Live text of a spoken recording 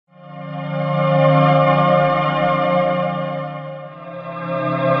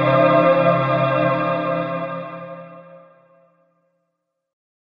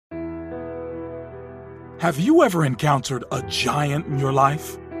Have you ever encountered a giant in your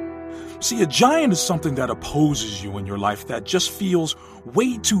life? See, a giant is something that opposes you in your life that just feels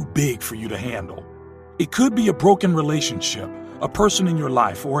way too big for you to handle. It could be a broken relationship, a person in your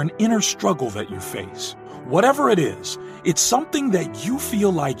life, or an inner struggle that you face. Whatever it is, it's something that you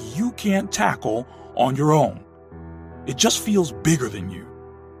feel like you can't tackle on your own. It just feels bigger than you.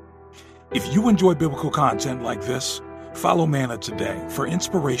 If you enjoy biblical content like this, follow Manna today for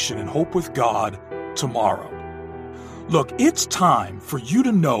inspiration and hope with God tomorrow. Look, it's time for you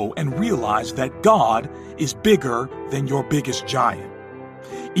to know and realize that God is bigger than your biggest giant.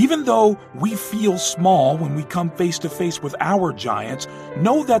 Even though we feel small when we come face to face with our giants,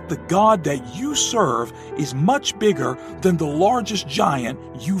 know that the God that you serve is much bigger than the largest giant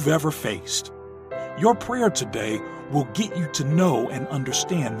you've ever faced. Your prayer today will get you to know and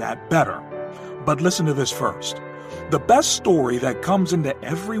understand that better. But listen to this first. The best story that comes into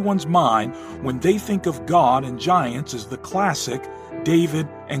everyone's mind when they think of God and giants is the classic David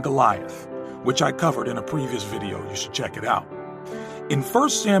and Goliath, which I covered in a previous video. You should check it out. In 1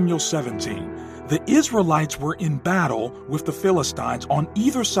 Samuel 17, the Israelites were in battle with the Philistines on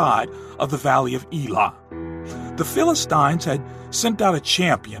either side of the Valley of Elah. The Philistines had sent out a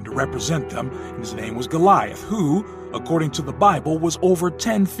champion to represent them, and his name was Goliath, who, according to the Bible, was over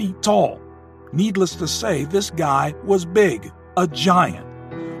 10 feet tall. Needless to say, this guy was big, a giant.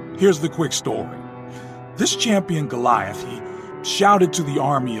 Here's the quick story. This champion Goliath, he shouted to the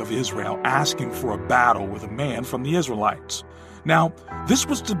army of Israel, asking for a battle with a man from the Israelites. Now, this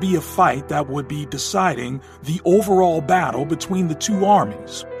was to be a fight that would be deciding the overall battle between the two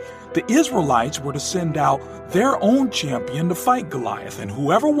armies. The Israelites were to send out their own champion to fight Goliath, and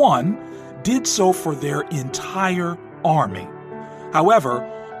whoever won did so for their entire army. However,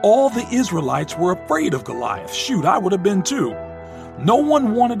 all the Israelites were afraid of Goliath. Shoot, I would have been too. No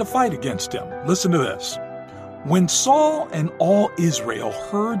one wanted to fight against him. Listen to this. When Saul and all Israel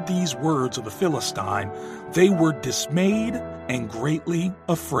heard these words of the Philistine, they were dismayed and greatly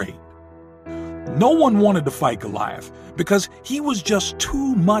afraid. No one wanted to fight Goliath because he was just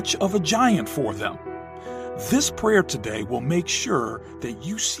too much of a giant for them. This prayer today will make sure that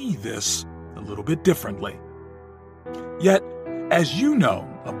you see this a little bit differently. Yet, as you know,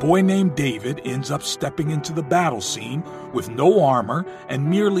 a boy named David ends up stepping into the battle scene with no armor and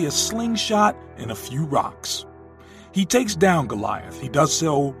merely a slingshot and a few rocks. He takes down Goliath. He does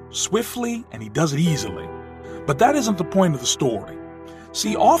so swiftly and he does it easily. But that isn't the point of the story.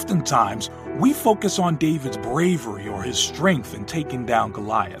 See, oftentimes we focus on David's bravery or his strength in taking down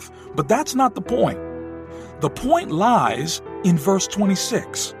Goliath, but that's not the point. The point lies in verse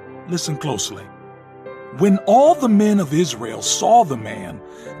 26. Listen closely. When all the men of Israel saw the man,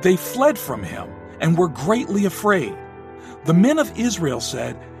 they fled from him and were greatly afraid. The men of Israel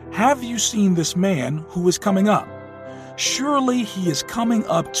said, "Have you seen this man who is coming up? Surely he is coming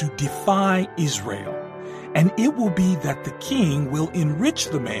up to defy Israel. And it will be that the king will enrich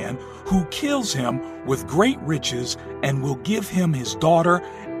the man who kills him with great riches and will give him his daughter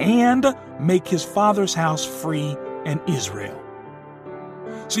and make his father's house free in Israel."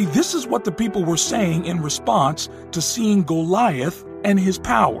 See, this is what the people were saying in response to seeing Goliath and his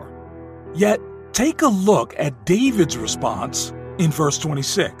power. Yet, take a look at David's response in verse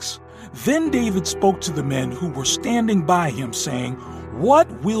 26. Then David spoke to the men who were standing by him, saying, "What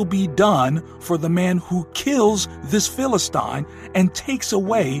will be done for the man who kills this Philistine and takes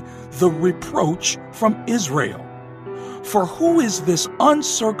away the reproach from Israel? For who is this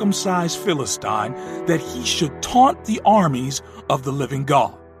uncircumcised Philistine that he should taunt the armies of the living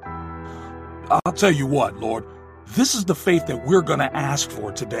God?" I'll tell you what, Lord, this is the faith that we're going to ask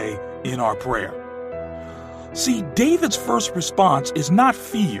for today in our prayer. See, David's first response is not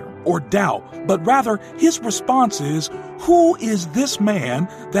fear or doubt, but rather his response is, who is this man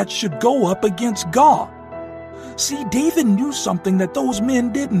that should go up against God? See, David knew something that those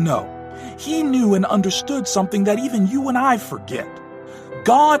men didn't know. He knew and understood something that even you and I forget.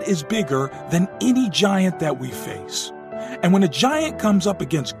 God is bigger than any giant that we face. And when a giant comes up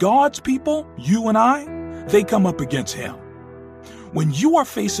against God's people, you and I, they come up against him. When you are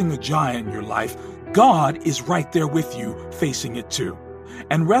facing a giant in your life, God is right there with you facing it too.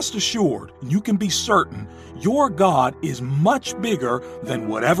 And rest assured, you can be certain your God is much bigger than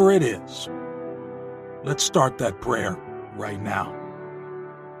whatever it is. Let's start that prayer right now.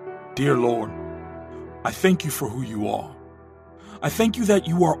 Dear Lord, I thank you for who you are. I thank you that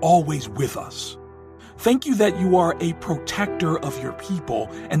you are always with us. Thank you that you are a protector of your people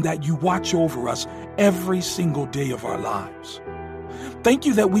and that you watch over us every single day of our lives. Thank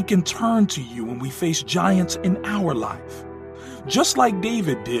you that we can turn to you when we face giants in our life. Just like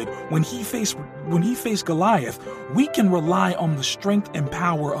David did when he faced Goliath, we can rely on the strength and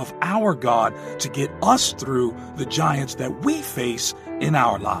power of our God to get us through the giants that we face in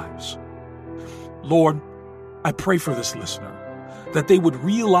our lives. Lord, I pray for this listener, that they would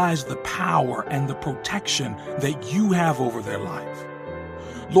realize the power and the protection that you have over their life.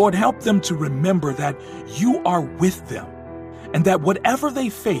 Lord, help them to remember that you are with them and that whatever they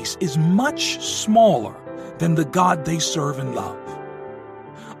face is much smaller than the God they serve and love.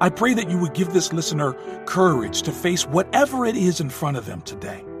 I pray that you would give this listener courage to face whatever it is in front of them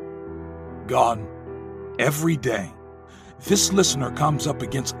today. God, every day, this listener comes up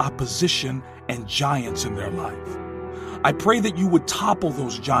against opposition and giants in their life. I pray that you would topple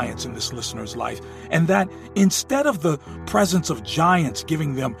those giants in this listener's life, and that instead of the presence of giants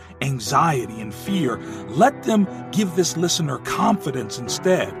giving them anxiety and fear, let them give this listener confidence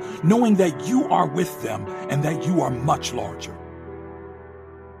instead, knowing that you are with them and that you are much larger.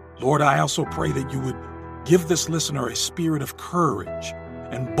 Lord, I also pray that you would give this listener a spirit of courage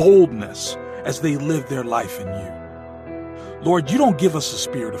and boldness as they live their life in you. Lord, you don't give us a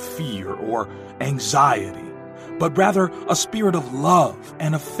spirit of fear or anxiety, but rather a spirit of love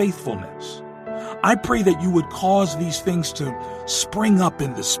and of faithfulness. I pray that you would cause these things to spring up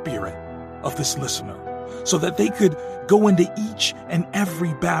in the spirit of this listener so that they could go into each and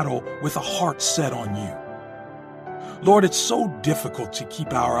every battle with a heart set on you. Lord, it's so difficult to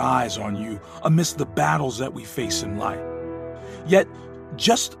keep our eyes on you amidst the battles that we face in life. Yet,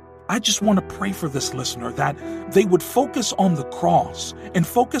 I just want to pray for this listener that they would focus on the cross and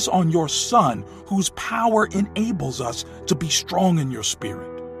focus on your Son, whose power enables us to be strong in your spirit.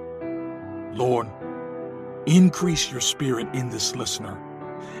 Lord, increase your spirit in this listener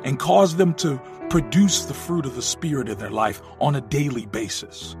and cause them to produce the fruit of the Spirit in their life on a daily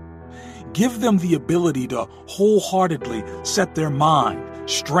basis. Give them the ability to wholeheartedly set their mind,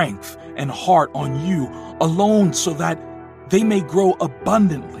 strength, and heart on you alone so that they may grow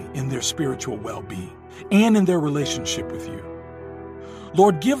abundantly in their spiritual well-being and in their relationship with you.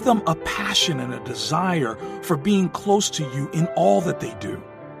 Lord, give them a passion and a desire for being close to you in all that they do.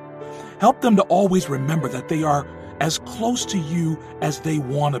 Help them to always remember that they are as close to you as they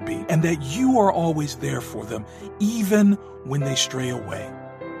want to be and that you are always there for them, even when they stray away.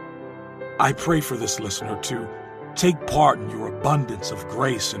 I pray for this listener to take part in your abundance of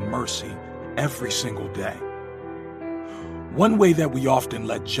grace and mercy every single day. One way that we often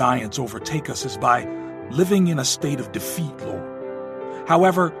let giants overtake us is by living in a state of defeat, Lord.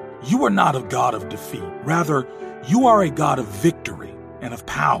 However, you are not a God of defeat. Rather, you are a God of victory and of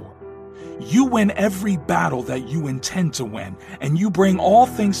power. You win every battle that you intend to win, and you bring all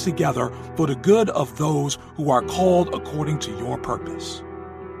things together for the good of those who are called according to your purpose.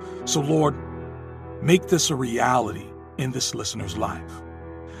 So, Lord, make this a reality in this listener's life.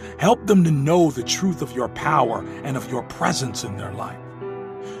 Help them to know the truth of your power and of your presence in their life.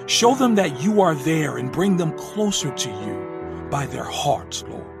 Show them that you are there and bring them closer to you by their hearts,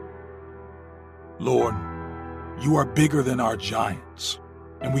 Lord. Lord, you are bigger than our giants,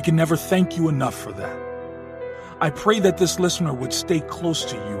 and we can never thank you enough for that. I pray that this listener would stay close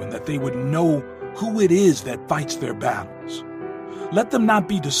to you and that they would know who it is that fights their battles. Let them not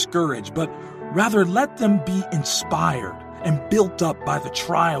be discouraged, but rather let them be inspired and built up by the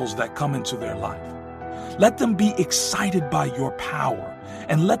trials that come into their life. Let them be excited by your power,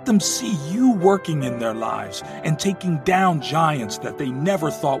 and let them see you working in their lives and taking down giants that they never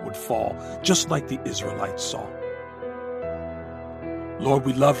thought would fall, just like the Israelites saw. Lord,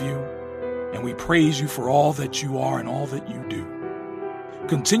 we love you, and we praise you for all that you are and all that you do.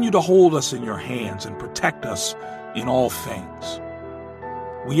 Continue to hold us in your hands and protect us in all things.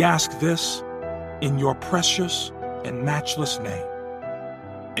 We ask this in your precious and matchless name.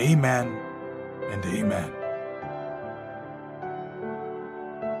 Amen and amen.